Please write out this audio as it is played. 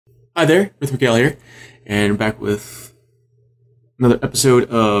Hi there, with Mikael here, and back with another episode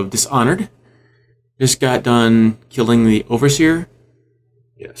of Dishonored. Just got done killing the Overseer.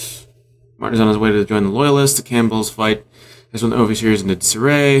 Yes. Martin is on his way to join the Loyalists. The Campbells fight as one of the Overseers into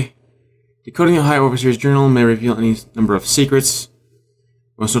disarray. Decoding the High Overseer's journal may reveal any number of secrets,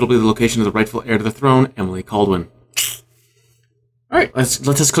 most notably the location of the rightful heir to the throne, Emily Caldwin. Alright,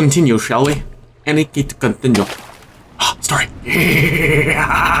 let us continue, shall we? Any key to continue. Story.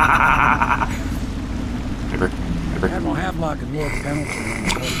 Admiral Havelock and Lord Pendleton.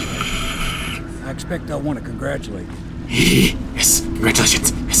 I expect they'll want to congratulate you. Yes,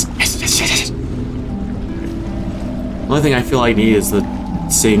 congratulations. Yes. The only thing I feel I need is the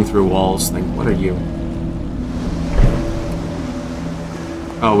seeing through walls thing. What are you?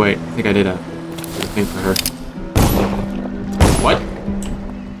 Oh wait, I think I did a thing for her. What?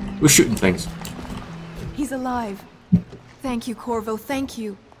 Who's shooting things? He's alive. Thank you, Corvo, thank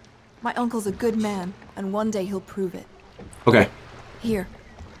you. My uncle's a good man, and one day he'll prove it. Okay. Here.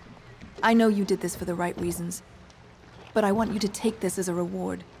 I know you did this for the right reasons, but I want you to take this as a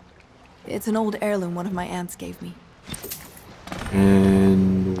reward. It's an old heirloom one of my aunts gave me.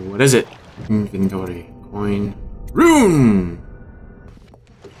 And what is it? Inventory. Coin. Rune!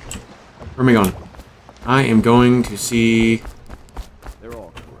 Where am I going? I am going to see... They're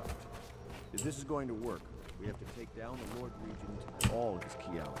all corrupt. If this is going to work, we have to take down the Lord Regent and all of his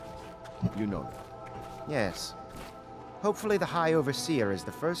key allies. You know that. Yes. Hopefully the High Overseer is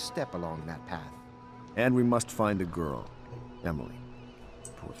the first step along that path. And we must find the girl, Emily.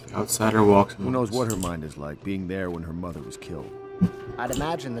 Poor thing. Outsider walks. Who knows what her mind is like, being there when her mother was killed. I'd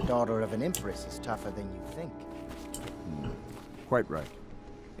imagine the daughter of an empress is tougher than you think. Quite right.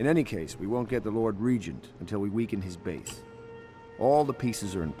 In any case, we won't get the Lord Regent until we weaken his base. All the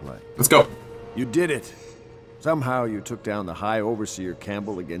pieces are in play. Let's go. You did it! Somehow you took down the High Overseer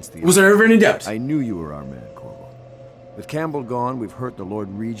Campbell against the... Was there ever any doubt? I knew you were our man, Corvo. With Campbell gone, we've hurt the Lord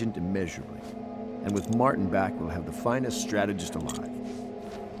Regent immeasurably. And with Martin back, we'll have the finest strategist alive.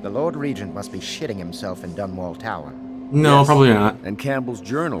 The Lord Regent must be shitting himself in Dunwall Tower. No, Yes. probably not. And Campbell's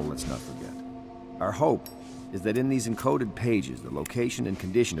journal, let's not forget. Our hope is that in these encoded pages, the location and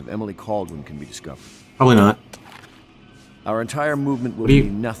condition of Emily Caldwin can be discovered. Probably not. Our entire movement will What are you-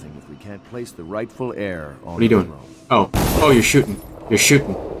 mean nothing if we can't place the rightful heir on What are you the doing? throne. Oh, you're shooting. You're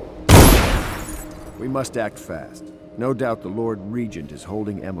shooting. We must act fast. No doubt the Lord Regent is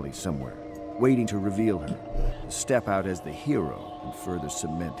holding Emily somewhere, waiting to reveal her, to step out as the hero and further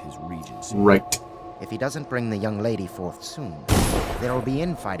cement his regency. Right. If he doesn't bring the young lady forth soon, there will be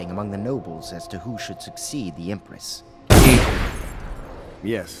infighting among the nobles as to who should succeed the Empress.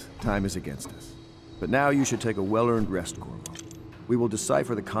 Yes, time is against us. But now you should take a well-earned rest, Corvo. We will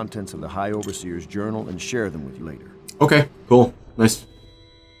decipher the contents of the High Overseer's journal and share them with you later. Okay, cool. Nice.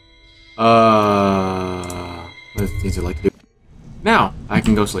 That's things I like to do. Now, I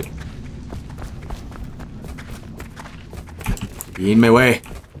can go sleep. Be in my way.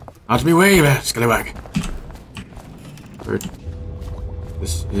 Out of my way, scallywag. Third.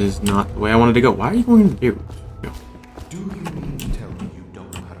 This is not the way I wanted to go. Why are you going to do? No. Do you mean to tell me you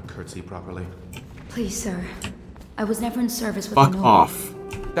don't know how to curtsy properly? Please, sir. I was never in service with Fuck the off.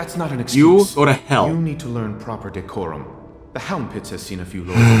 That's not an You excuse. go to hell. You need to learn proper decorum. The Hound Pits has seen a few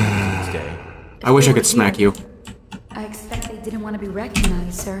lords in its day. I wish I could smack you. I expect they didn't want to be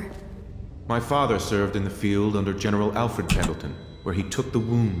recognized, sir. My father served in the field under General Alfred Pendleton, where he took the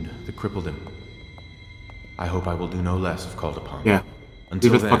wound that crippled him. I hope I will do no less if called upon. Yeah.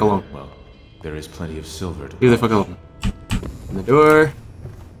 Until Leave the then, fuck alone. well, there is plenty of silver to Leave the fuck alone. Open the door.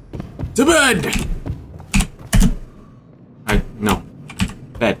 To bed! No.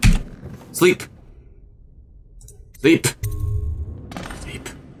 Bed. Sleep. Sleep. Sleep.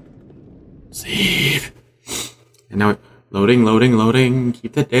 Sleep. And now, loading.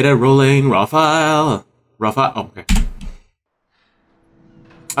 Keep the data rolling. Raw file. Oh, okay.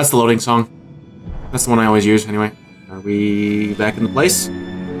 That's the loading song. That's the one I always use, anyway. Are we back in the place?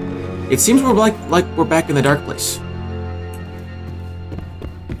 It seems we're like we're back in the dark place.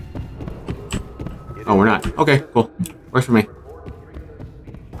 Oh, we're not. Okay, cool. Works for me.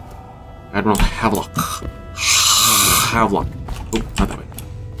 Admiral Havelock. Havelock. Oh, not that way.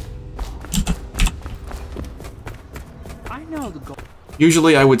 I know the goal.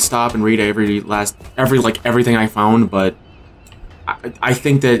 Usually I would stop and read everything I found, but I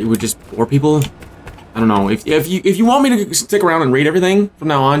think that it would just bore people. I don't know. If you want me to stick around and read everything from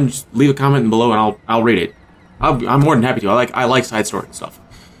now on, just leave a comment below and I'll read it. I'm more than happy to. I like side story and stuff.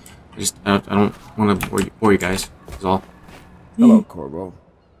 I don't want to bore you guys. That's all. Hello, Corvo.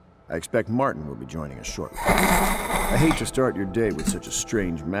 I expect Martin will be joining us shortly. I hate to start your day with such a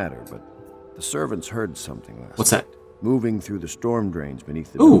strange matter, but the servants heard something last What's that? night. Moving through the storm drains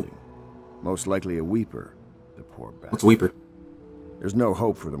beneath the Ooh. building. Most likely a weeper. The poor bastard. What's a weeper? There's no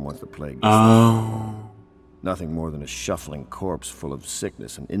hope for them once the plague is Oh. Nothing more than a shuffling corpse full of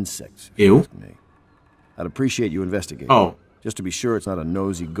sickness and insects, if Ew. you ask me. I'd appreciate you investigating. Oh. Just to be sure it's not a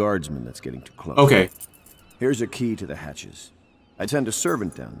nosy guardsman that's getting too close. Okay. Here's a key to the hatches. I'd send a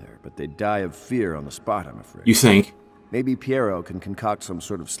servant down there, but they'd die of fear on the spot, I'm afraid. You think? Maybe Piero can concoct some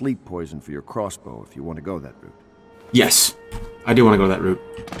sort of sleep poison for your crossbow if you want to go that route. Yes. I do want to go that route.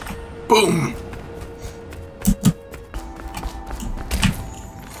 Boom!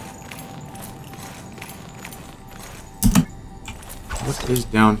 What is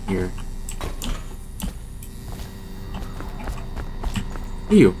down here?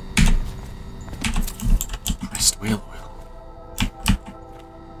 Ew. Pressed whale oil.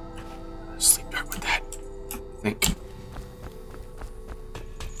 Sleep dart with that. I think.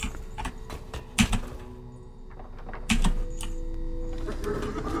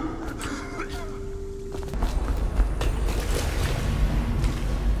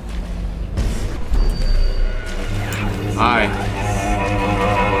 Hi.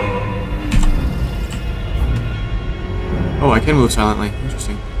 Oh, I can move silently.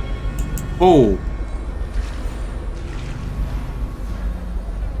 Interesting. Oh.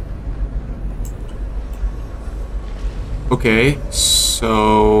 Okay,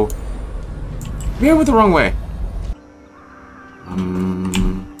 so maybe I went the wrong way.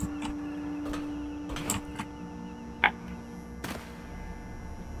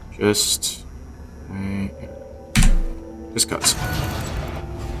 Just cuts.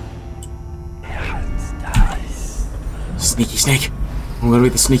 Sneaky snake. I'm gonna be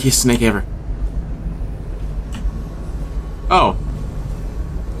the sneakiest snake ever. Oh.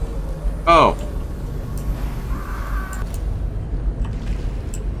 Oh.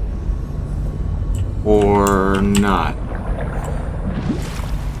 Or not.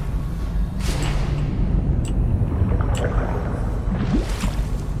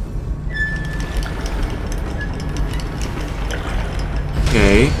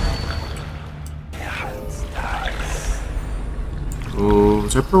 Okay.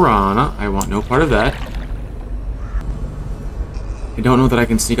 Those are piranha. I want no part of that. I don't know that I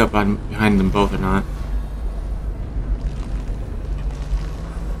can sneak up on behind them both or not.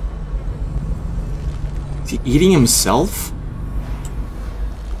 Is he eating himself?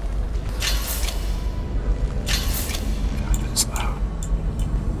 God, that's loud.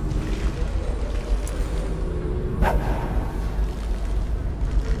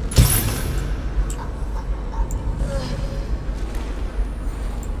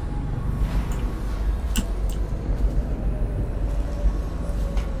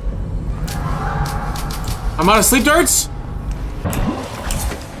 I'm out of sleep darts?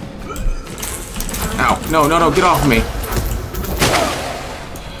 Ow. No, no, no, get off of me.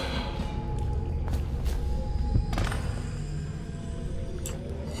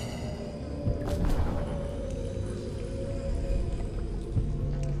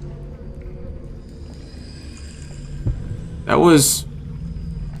 That was...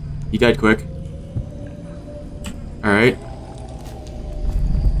 He died quick. Alright.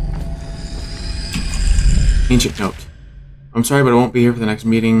 Ancient note. I'm sorry, but I won't be here for the next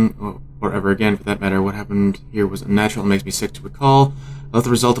meeting, or ever again for that matter. What happened here was unnatural and makes me sick to recall. I left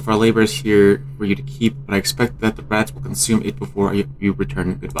the result of our labors here for you to keep, but I expect that the rats will consume it before you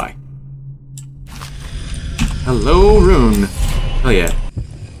return. Goodbye. Hello, Rune. Hell yeah.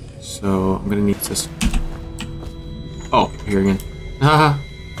 So, I'm gonna need this. Oh, here again. Haha.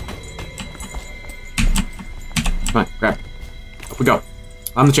 Come on, grab. Up we go.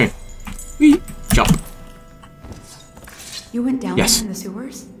 On the chain. Whee! Jump. You went down Yes. there in the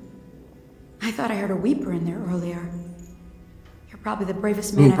sewers? I thought I heard a weeper in there earlier. You're probably the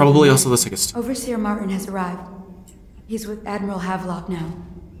bravest man I've Probably ever also met. the sickest. Overseer Martin has arrived. He's with Admiral Havelock now.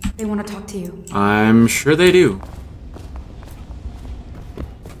 They want to talk to you. I'm sure they do.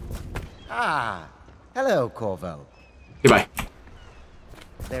 Ah, hello, Corvo. Goodbye.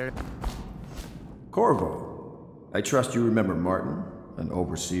 There. Corvo, I trust you remember Martin, an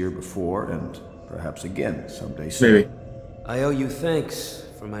overseer before, and perhaps again someday soon. Maybe. I owe you thanks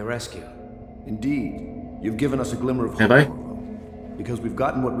for my rescue. Indeed, you've given us a glimmer of hope, Have I? Corvo, because we've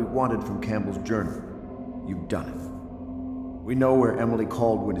gotten what we wanted from Campbell's journal. You've done it. We know where Emily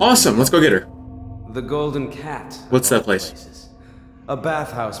Caldwin is. Awesome, let's go get her. The Golden Cat. What's of that all place? places. A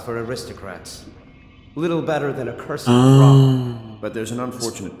bathhouse for aristocrats. Little better than a cursed brothel. But there's an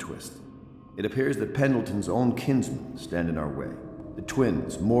unfortunate twist. It appears that Pendleton's own kinsmen stand in our way. The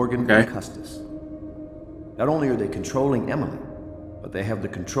twins, Morgan and Custis. Not only are they controlling Emily, but they have the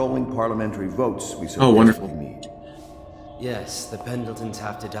controlling parliamentary votes we so desperately need. Yes, the Pendletons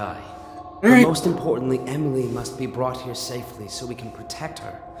have to die. All But right. most importantly, Emily must be brought here safely so we can protect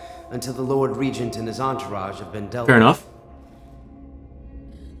her until the Lord Regent and his entourage have been dealt Fair with. enough.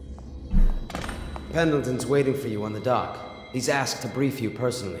 Pendleton's waiting for you on the dock. He's asked to brief you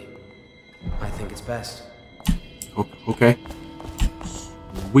personally. I think it's best. Okay.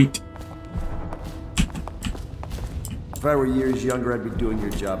 Sweet. If I were years younger, I'd be doing your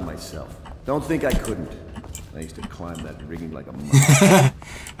job myself. Don't think I couldn't. I used to climb that rigging like a monkey.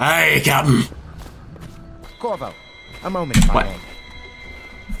 Hey, Captain. Corvo, a moment if What? I may.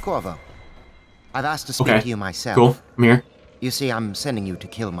 Corvo, I've asked to speak to you myself. Cool. I'm here. You see, I'm sending you to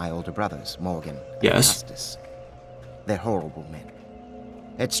kill my older brothers, Morgan and Yes. Custis. They're horrible men.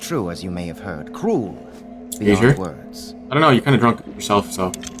 It's true, as you may have heard. Cruel beyond sure? words. I don't know. You're kind of drunk yourself,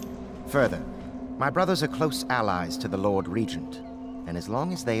 so. Further, my brothers are close allies to the Lord Regent, and as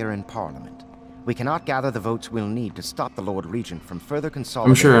long as they are in Parliament, we cannot gather the votes we'll need to stop the Lord Regent from further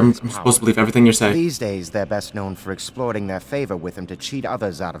consolidating I'm sure I'm his power. supposed to believe everything you say. These days, they're best known for exploiting their favor with him to cheat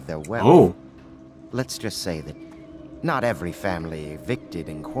others out of their wealth. Oh. Let's just say that not every family evicted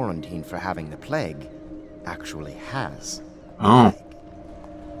and quarantined for having the plague actually has. Oh.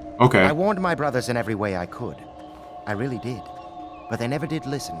 Okay. I warned my brothers in every way I could. I really did. But they never did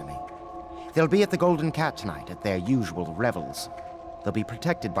listen to me. They'll be at the Golden Cat tonight at their usual revels. They'll be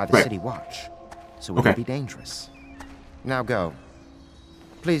protected by the Right. City Watch, so it will be dangerous. Now go.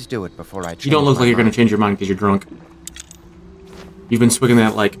 Please do it before I change You don't look my like you're going mind. to change your mind because you're drunk. You've been swigging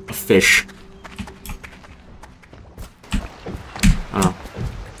that like a fish. I don't know.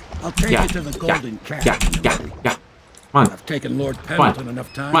 I'll take Yeah. you to the Golden Cat. Yeah. Come on. I've taken Lord Come on. Pendleton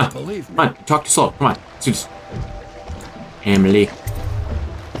enough time Come on. to believe me. Come on. Talk too slow. Come on. Let's do this. Emily.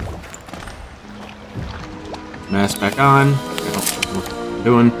 Mask back on. What I'm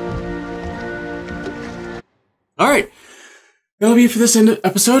doing. Alright. That'll be it for this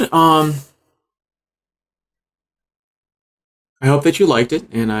episode. I hope that you liked it,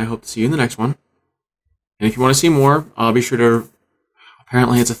 and I hope to see you in the next one. And if you want to see more, be sure to...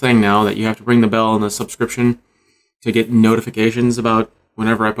 Apparently it's a thing now that you have to ring the bell and the subscription to get notifications about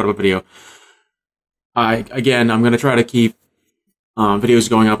whenever I put up a video. Again, I'm going to try to keep videos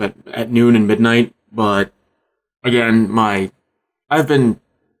going up at noon and midnight, but again, I've been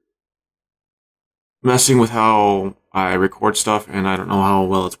messing with how I record stuff, and I don't know how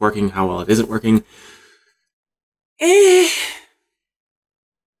well it's working, how well it isn't working.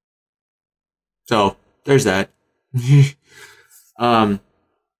 So, there's that. And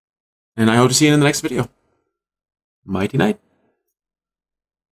I hope to see you in the next video. Mighty night.